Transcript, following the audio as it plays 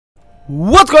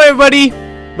What's going on, everybody?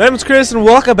 My name is Chris and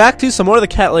welcome back to some more of the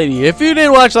Cat Lady. If you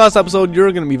didn't watch the last episode,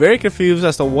 you're going to be very confused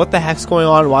as to what the heck's going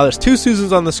on, why there's two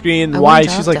Susans on the screen, why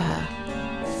she's like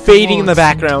fading in the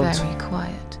background. Very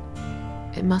quiet.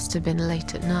 It must have been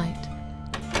late at night.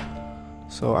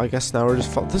 So I guess now we're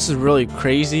just this is really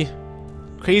crazy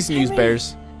news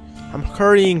bears. I'm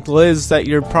hurrying Liz that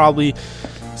you're probably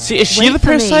is she the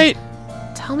parasite?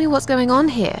 Tell me what's going on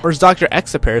here. Or is Dr.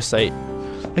 X a parasite?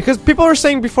 Because people were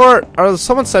saying before, or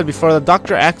someone said before, that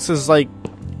Dr. X is like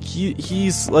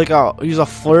he's a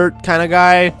flirty kind of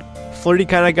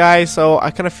guy. So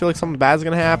I kind of feel like something bad's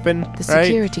gonna happen. The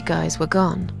security guys were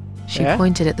gone. She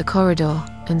pointed at the corridor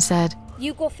and said,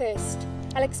 "You go first.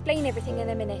 I'll explain everything in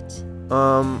a minute."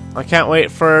 I can't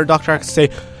wait for Dr. X to say,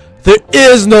 "There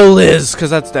is no Liz," because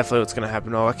that's definitely what's gonna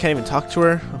happen. Oh, I can't even talk to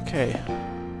her. Okay.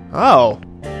 Oh,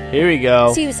 here we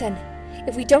go. Susan,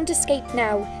 if we don't escape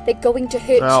now, they're going to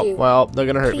hurt you. Well, they're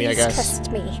gonna hurt me, I guess. Please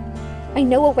trust me. I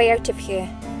know a way out of here.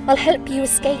 I'll help you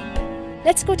escape.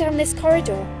 Let's go down this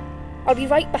corridor. I'll be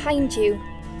right behind you.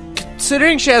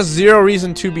 Considering she has zero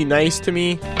reason to be nice to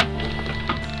me,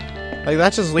 like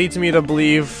that just leads me to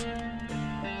believe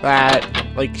that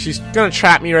like she's gonna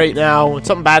trap me right now and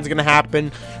something bad's gonna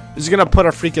happen. She's gonna put a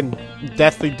freaking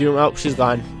deathly doom. Oh, she's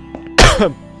gone.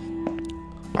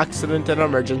 Accident and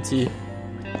emergency.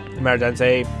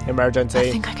 Emergency.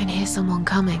 I think I can hear someone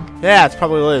coming. Yeah, it's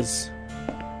probably Liz.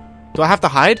 Do I have to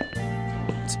hide?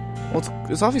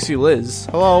 It's obviously Liz.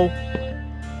 Hello?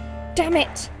 Damn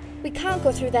it! We can't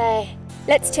go through there.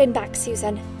 Let's turn back,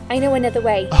 Susan. I know another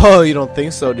way. Oh, you don't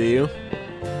think so, do you?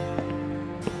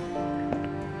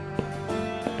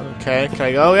 Okay, can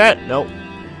I go yet? Nope.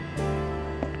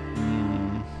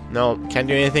 No, can't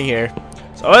do anything here.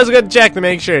 So always a good check to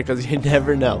make sure, because you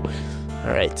never know.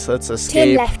 Alright, so let's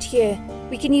escape. Turn left here.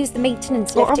 We can use the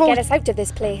maintenance lift to get us out of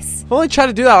this place. I've only tried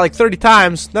to do that like 30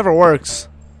 times. Never works.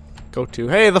 Go to.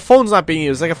 Hey, the phone's not being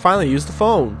used. I can finally use the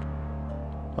phone.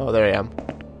 Oh, there I am.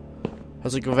 I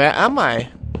was like, where am I?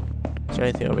 Is there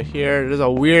anything over here? There's a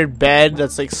weird bed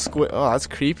that's like oh, that's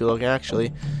creepy looking,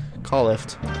 actually. Call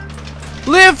lift.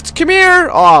 Lift, come here!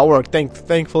 Oh, it worked.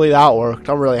 Thankfully that worked.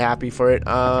 I'm really happy for it.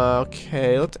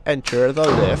 Okay, let's enter the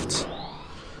lift.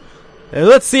 And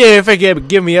let's see if it can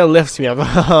give me a lift me up.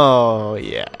 Oh,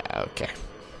 yeah, okay.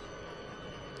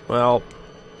 Well,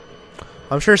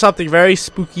 I'm sure something very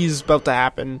spooky is about to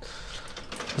happen.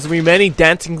 There's gonna be many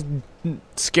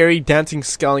scary dancing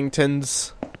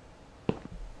skeletons.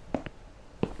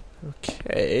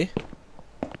 Okay.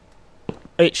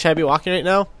 Wait, should I be walking right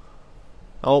now?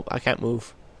 Oh, I can't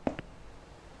move.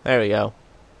 There we go.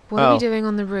 What are you doing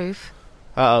on the roof?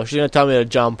 Uh-oh, she's gonna tell me to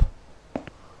jump.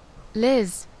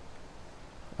 Liz.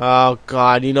 Oh,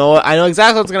 God, you know what? I know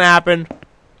exactly what's gonna happen.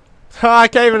 Oh, I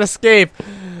can't even escape.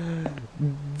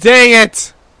 Dang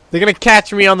it! They're gonna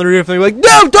catch me on the roof and they're like,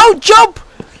 "No, don't jump!"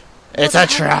 It's a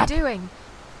trap. What are you doing?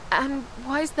 And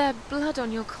why is there blood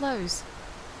on your clothes?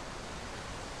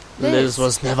 Liz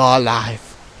was never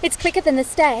alive. It's quicker than the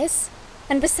stairs.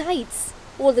 And besides,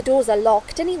 all the doors are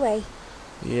locked anyway.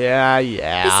 Yeah.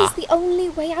 This is the only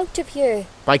way out of here.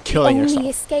 By killing yourself.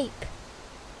 Only escape.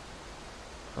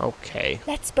 Okay.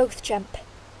 Let's both jump.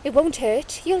 It won't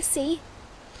hurt. You'll see.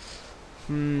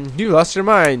 You lost your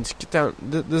mind. Get down.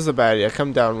 This is a bad idea.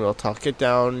 Come down. We'll talk. Get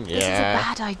down. Yeah. This is a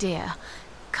bad idea.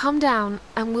 Come down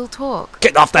and we'll talk.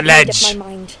 Get off the ledge. My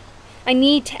mind. I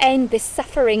need to end this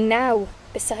suffering now.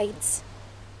 Besides,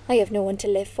 I have no one to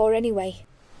live for anyway.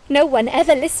 No one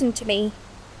ever listened to me.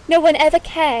 No one ever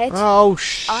cared. Oh,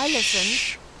 shh. I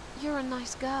listened. You're a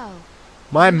nice girl.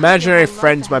 My imaginary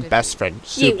friend's my best friend.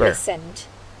 Super. You listened.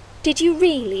 Did you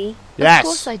really? Yes. Of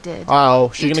course I did. Oh,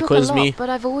 she's gonna quiz me.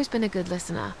 But I've always been a good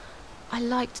listener. I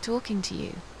liked talking to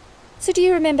you. So do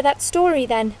you remember that story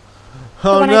then?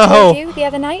 Oh, the one no. I told you the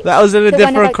other night? That was in a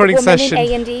different recording the one about session.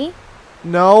 the woman in A&E?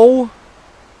 No.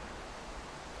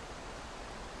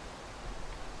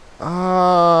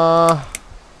 I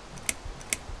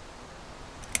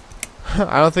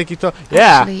don't think you told.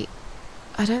 Yeah. Actually,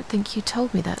 I don't think you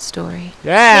told me that story.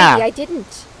 Yeah. Maybe I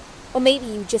didn't. Or maybe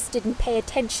you just didn't pay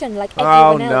attention like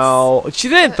everyone else. Oh, no. She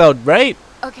didn't, though, right?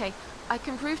 Okay, I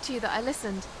can prove to you that I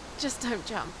listened. Just don't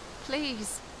jump.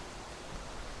 Please.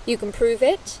 You can prove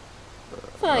it?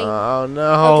 Fine. Oh,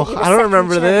 no. I don't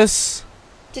remember this.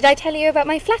 Did I tell you about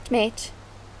my flatmate?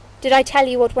 Did I tell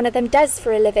you what one of them does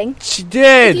for a living? She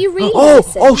did. Did you really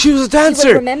listen? Oh, she was a dancer.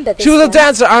 You would remember this she was one. a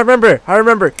dancer. I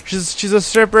remember. She's a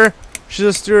stripper. She's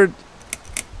a steward.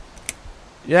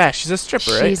 Yeah, she's a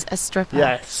stripper, right? She's a stripper.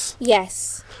 Yes.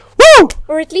 Yes. Woo!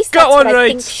 Or at least Got that's one what I right.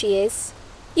 think she is.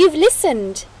 You've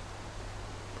listened.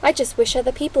 I just wish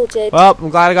other people did. Well, I'm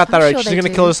glad I got that I'm right. sure She's they gonna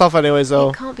do. kill herself anyways, though.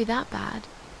 It can't be that bad.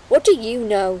 What do you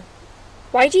know?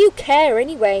 Why do you care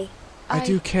anyway? I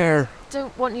do care.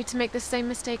 Don't want you to make the same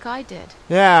mistake I did.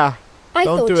 Yeah. I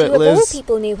Don't thought do you it, of all Liz.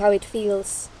 people knew how it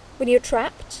feels. When you're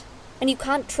trapped, and you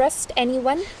can't trust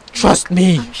anyone. Trust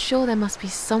me. I'm sure there must be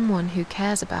someone who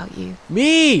cares about you.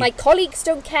 Me. My colleagues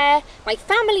don't care, my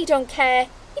family don't care,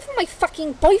 even my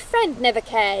fucking boyfriend never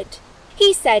cared.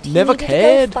 He said he Never needed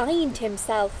cared? to go find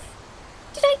himself.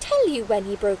 Did I tell you when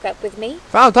he broke up with me?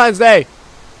 Valentine's Day.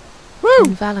 On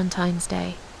Woo. Valentine's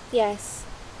Day. Yes.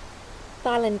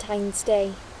 Valentine's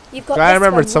Day. You've got Glad I this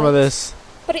remembered one some of right. this.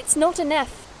 But it's not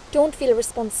enough. Don't feel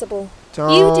responsible. Don't.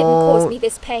 You didn't cause me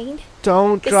this pain.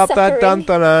 Don't this drop that suffering.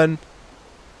 dun-dun-dun.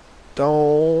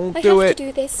 Don't I do have it. to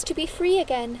do this to be free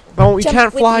again. No, you Jump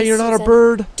can't with fly. me, You're not a Susan.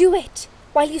 bird. Do it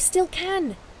while you still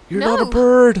can. You're not a No.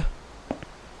 bird.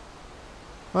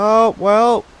 Oh,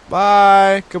 well,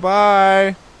 bye.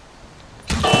 Goodbye.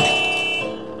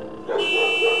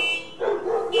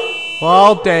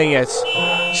 Well, dang it.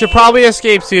 Should probably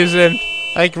escape, Susan.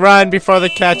 Like, run before they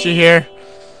catch you here.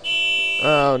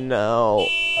 Oh, no.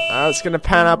 I was gonna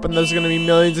pan up and there's gonna be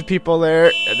millions of people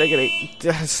there. And they're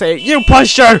gonna say, "You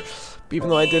pushed her!" Even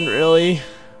though I didn't really.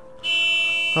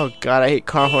 Oh, God, I hate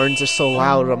car horns. They're so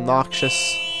loud and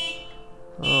obnoxious.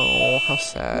 Oh, how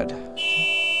sad.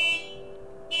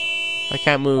 I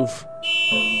can't move.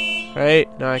 Right?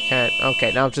 No, I can't.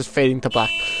 Okay, now I'm just fading to black.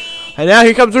 And now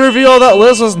here comes the reveal that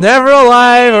Liz was never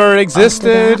alive or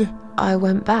existed. After that, I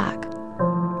went back.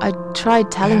 I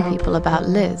tried telling people about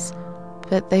Liz,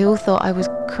 but they all thought I was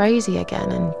crazy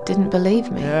again and didn't believe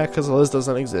me. Yeah, because Liz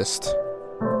doesn't exist.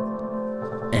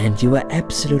 And you were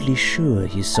absolutely sure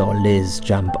you saw Liz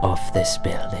jump off this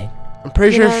building? I'm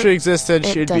pretty You sure know, if she existed, It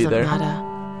she'd be doesn't there. matter.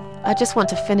 I just want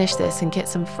to finish this and get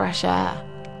some fresh air.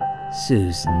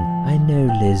 Susan, I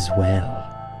know Liz well.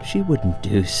 She wouldn't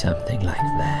do something like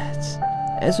that.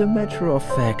 As a matter of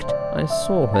fact, I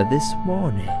saw her this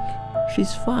morning.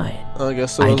 She's fine. I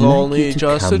guess it I'd was like only you to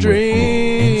just come a with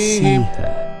me and see dream.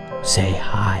 her. Say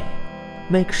hi.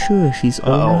 Make sure she's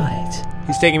alright.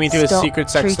 He's taking me to his Stop secret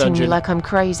sex treating dungeon. me like I'm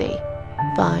crazy.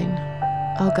 Fine.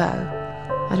 I'll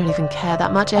go. I don't even care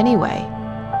that much anyway.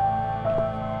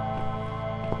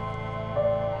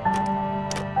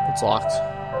 It's locked.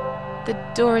 The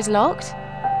door is locked?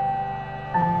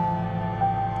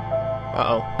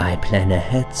 Uh-oh. I plan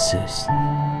ahead, Susan.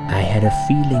 I had a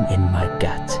feeling in my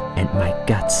gut, and my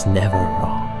gut's never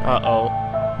wrong. Uh-oh.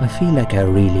 I feel like I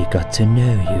really got to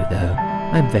know you, though.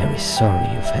 I'm very sorry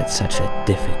you've had such a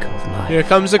difficult life. Here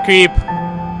comes the creep.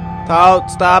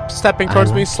 Stop stepping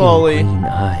towards I me like slowly. Your green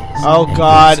eyes Oh, and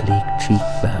God. your sleek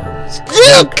cheekbones.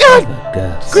 Oh, Like God. other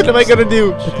girls, What am I gonna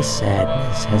do? But the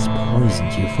sadness has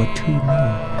poisoned you for too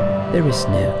long. There is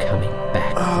no coming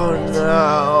back Oh, from it.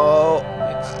 no.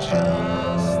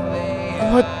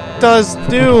 What does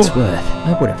For do? what it's worth,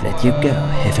 I would have let you go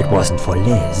if it wasn't for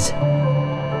Liz.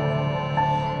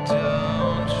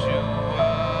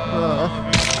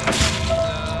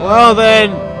 Well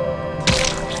then,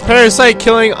 parasite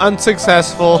killing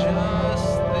unsuccessful.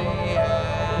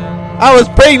 I was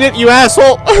pregnant, you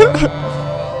asshole!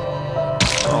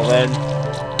 Well then.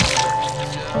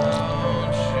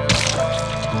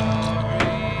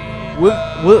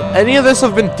 Would any of this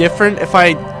have been different if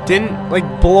I didn't, like,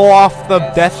 blow off the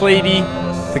Death Lady?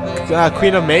 The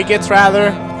Queen of Maggots, rather?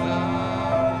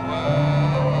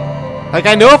 Like,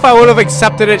 I know if I would have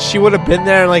accepted it, she would have been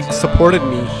there and, like, supported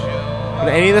me. Would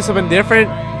any of this have been different?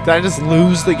 Did I just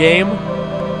lose the game?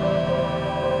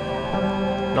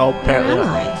 No, apparently Where am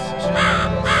not.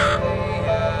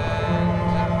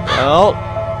 I?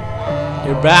 Well,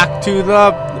 you're back to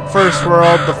the first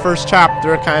world, the first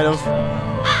chapter, kind of.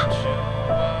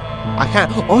 I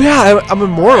can't. Oh yeah, I'm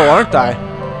immortal, aren't I?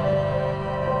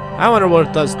 I wonder what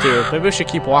it does too. Maybe we should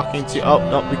keep walking to. Oh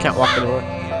no, we can't walk anymore.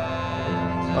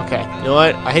 Okay, you know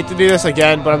what? I hate to do this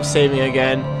again, but I'm saving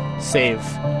again. Save.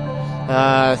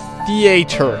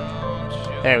 Theater.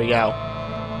 There we go.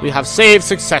 We have saved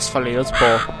successfully. Let's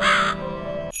pull.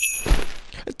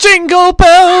 Jingle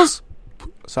bells!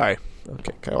 Sorry.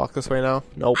 Okay, can I walk this way now?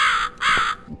 Nope.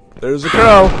 There's a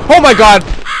crow. Oh my god!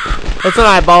 That's an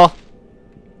eyeball.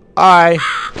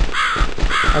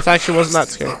 That actually wasn't that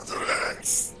scary.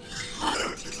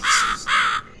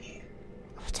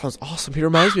 That sounds awesome. He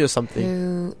reminds me of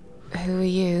something. Who are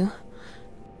you?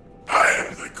 I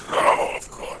am the crow, of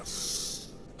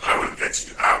course. I will get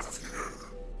you out of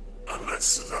here. Unless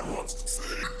Susan wants to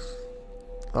stay.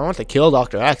 I want to kill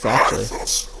Dr. X, actually.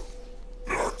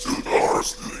 There are two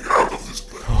doors leading out of this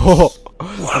place. Oh,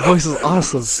 the voice is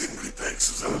awesome. Simply take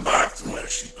Susan back to where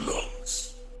she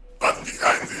belongs. But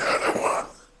behind the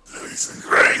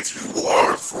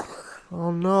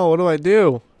Oh no, what do I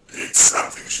do? It's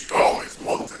something she always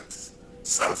wanted.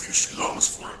 Something she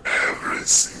longs for every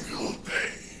single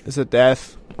day. Is it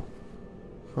death?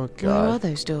 Oh Where are god.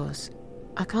 those doors?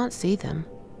 I can't see them.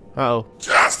 Uh-oh.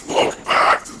 Just walk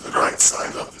back to the right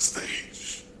side of the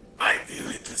stage.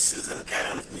 Ideally, the Susan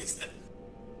can't miss them.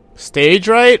 Stage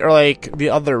right or like the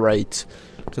other right?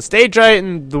 The stage right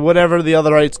and the whatever the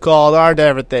other right's called are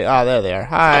everything. Ah, there they are.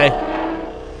 Hi.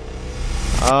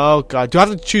 Oh god. Do I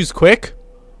have to choose quick?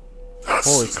 That's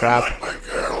Holy Susan crap. like my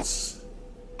girls.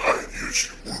 I knew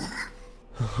she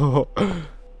would.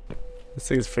 This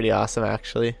thing is pretty awesome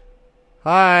actually.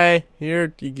 Hi.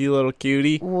 Here, you little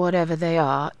cutie. Whatever they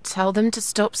are, tell them to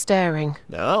stop staring.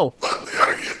 No. But they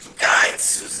are here to guide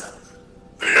Susan.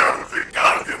 They are the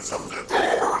guardians of the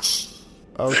doors.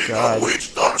 Oh They god. know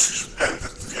which door she should enter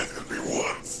to get her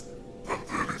rewards. But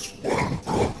there is one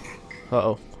problem.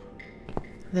 Uh-oh.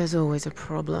 There's always a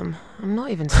problem. I'm not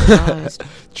even surprised.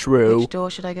 True. Which door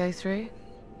should I go through?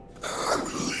 I will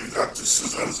leave that to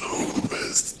Susan's own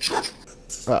best judgment.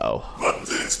 Uh-oh. But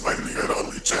this might be her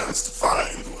only chance to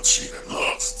find what she had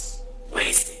lost.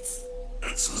 Waste it.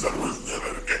 And Susan will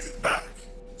never get it back.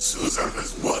 Susan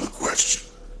has one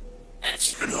question. And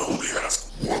she can only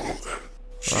ask one of them.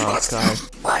 She must God. use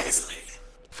it wisely.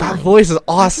 That voice is I can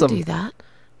do awesome. that,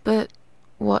 but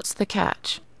what's the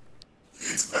catch?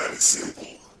 It's very simple.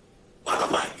 One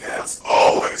of my girls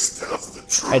always tells the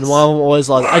truth. And one of them always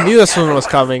lies. I knew this one was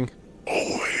coming.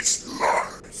 Always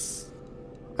lies.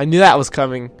 I knew that was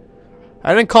coming.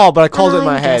 I didn't call, but I called it in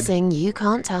my I'm head. guessing you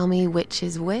can't tell me which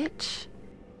is which.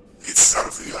 It's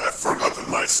something I've forgotten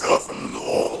myself a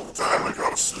long time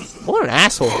ago, Susan. What an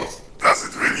asshole. Does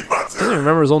it really matter? Doesn't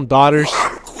remember his own daughters.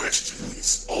 One question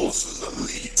is also the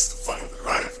leads to find the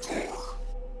right door.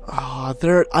 Oh,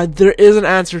 there is an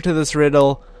answer to this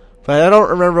riddle, but I don't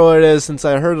remember what it is since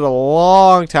I heard it a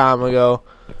long time ago.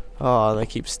 Oh, they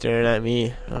keep staring at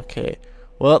me. Okay.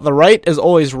 Well, the right is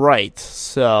always right,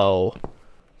 so...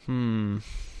 I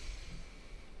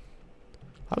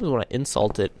just want to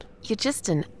insult it. You're just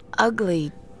an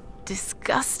ugly,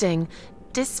 disgusting,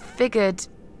 disfigured,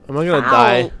 Am I gonna foul,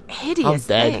 die? hideous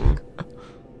dead. thing.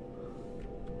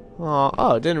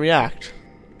 Oh, it didn't react.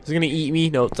 Is it gonna eat me?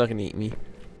 No, it's not gonna eat me.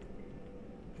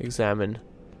 Examine.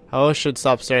 How should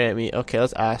stop staring at me? Okay,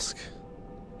 let's ask.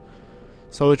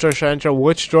 So which door should I enter?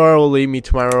 Which door will lead me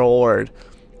to my reward?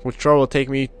 Which door will take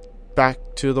me back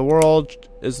to the world?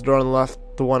 Is the door on the left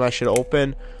the one I should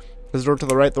open? Is the door to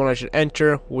the right the one I should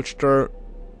enter? Which door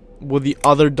will the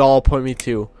other doll point me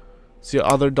to? Is the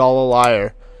other doll a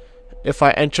liar? If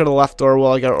I enter the left door,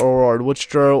 will I get a reward? Which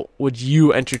door would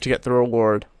you enter to get the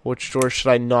reward? Which door should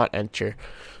I not enter?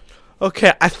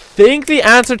 Okay, I think the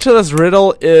answer to this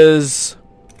riddle is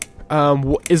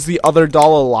the other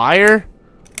doll a liar?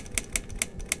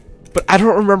 But I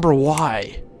don't remember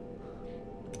why.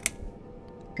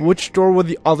 Which door would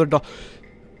the other doll...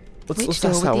 Which Let's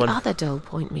door ask would that the one. other doll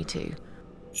point me to?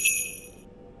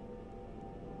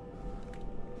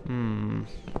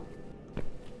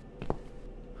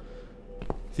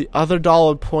 The other doll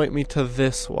would point me to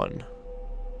this one.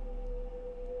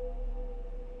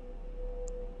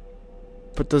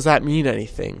 But does that mean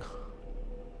anything?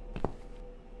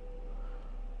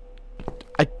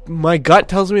 My gut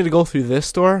tells me to go through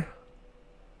this door.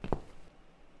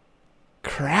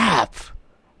 Crap.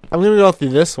 I'm gonna go through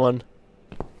this one.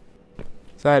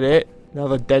 Is that it? Now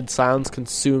the dead silence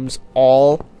consumes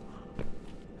all.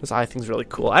 This eye thing's really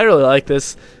cool. I really like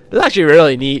this. It's actually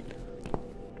really neat.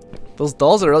 Those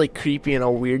dolls are really creepy in a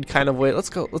weird kind of way. Let's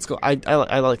go. I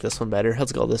like this one better.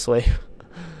 Let's go this way.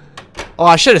 Oh,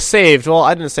 I should have saved. Well,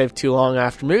 I didn't save too long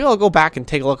after. Maybe I'll go back and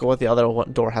take a look at what the other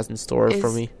door has in store for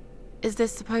me. Is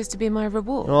this supposed to be my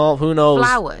reward? Well, who knows?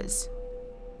 Flowers.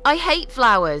 I hate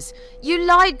flowers. You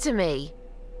lied to me.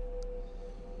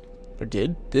 Or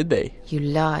did they? You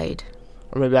lied.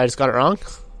 Or maybe I just got it wrong?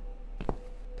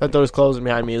 That door's closing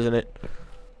behind me, isn't it?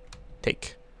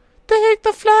 Take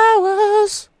the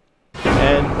flowers.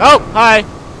 And, oh, hi.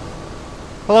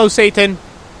 Hello, Satan.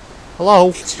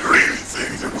 Hello. Do you really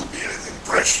think there will be anything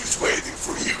precious waiting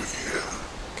for you here?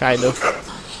 Kind Look of. at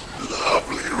the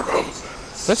lovely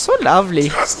roses. They're so lovely.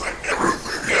 Just like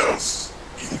everything else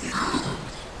in the room.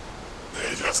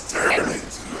 They just turn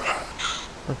into ash.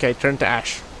 Okay, turn to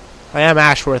Ash. I am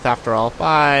Ashworth after all.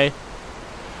 Bye.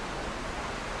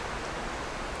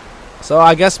 So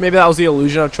I guess maybe that was the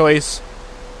illusion of choice.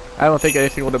 I don't think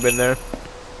anything would have been there.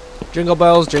 Jingle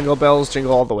bells, jingle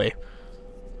all the way.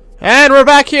 And we're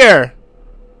back here.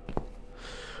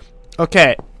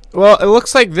 Okay. Well, it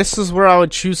looks like this is where I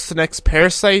would choose the next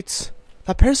parasites.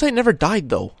 That parasite never died,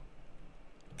 though.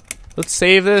 Let's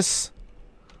save this.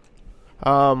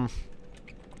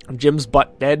 Jim's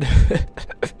butt dead.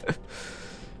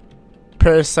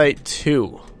 Parasite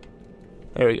 2.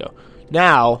 There we go.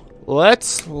 Now,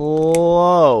 let's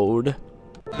load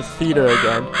the theater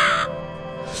again.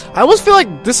 I almost feel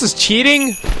like this is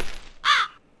cheating.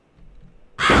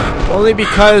 Only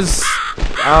because,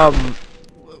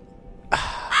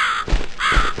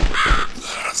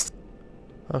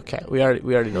 okay, we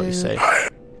already know what you say.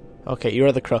 Okay, you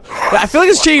are the crow. Yeah, I feel like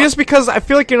it's cheating just because I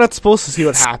feel like you're not supposed to see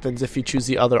what happens if you choose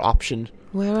the other option.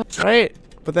 Right?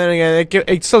 But then again,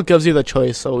 it still gives you the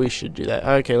choice, so we should do that.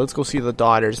 Okay, let's go see the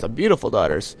daughters, the beautiful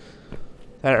daughters.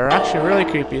 That are actually really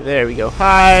creepy. There we go.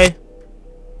 Hi.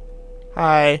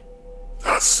 Hi.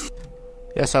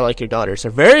 Yes, I like your daughters.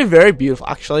 They're very, very beautiful,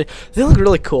 actually. They look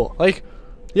really cool. Like,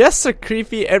 yes, they're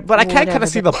creepy, but I can't kind of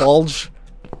see the bulge.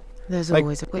 There's Like,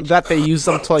 always a witch. that they use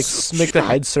them to, like, make the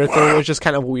head circle, which is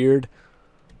kind of weird.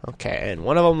 Okay, and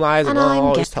one of them lies and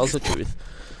always tells the truth.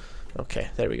 Okay,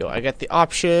 there we go. I get the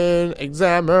option,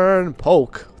 examine,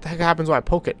 poke. What the heck happens when I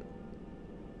poke it?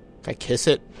 Can I kiss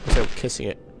it? Instead of kissing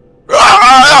it.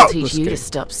 I'll teach you to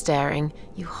stop staring.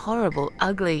 You horrible,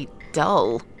 ugly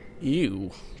doll.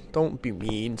 Ew. Don't be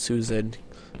mean, Susan.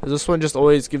 This one just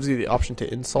always gives you the option to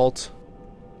insult.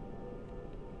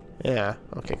 Yeah.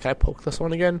 Okay, can I poke this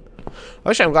one again?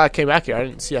 Actually, I'm glad I came back here. I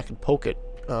didn't see I could poke it.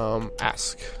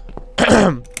 Ask.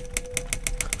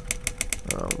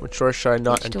 Which door should I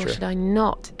not enter? Which door should I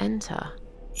not enter?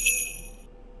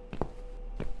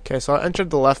 Okay, so I entered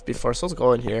the left before, so let's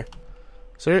go in here.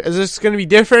 So is this going to be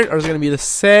different, or is it going to be the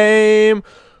same?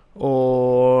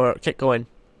 Or... Okay, go in.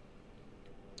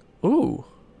 Ooh.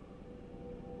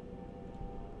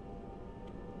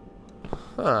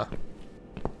 Huh.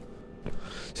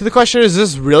 So the question is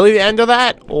this really the end of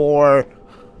that? Or...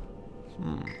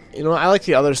 You know, I like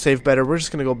the other save better. We're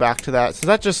just going to go back to that. So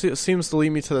that just seems to lead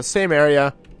me to the same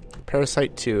area.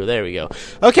 Parasite 2. There we go.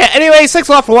 Okay, anyways, thanks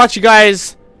a lot for watching,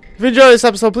 guys. If you enjoyed this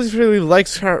episode, please feel free to leave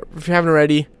likes if you haven't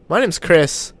already. My name's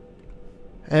Chris.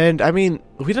 And, I mean,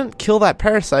 we didn't kill that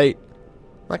parasite.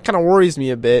 That kind of worries me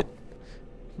a bit.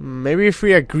 Maybe if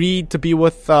we agreed to be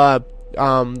with the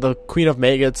Queen of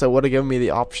Maggots, it would have given me the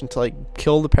option to, like,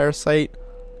 kill the parasite.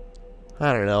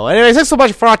 I don't know. Anyways, thanks so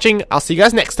much for watching. I'll see you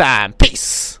guys next time.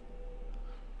 Peace!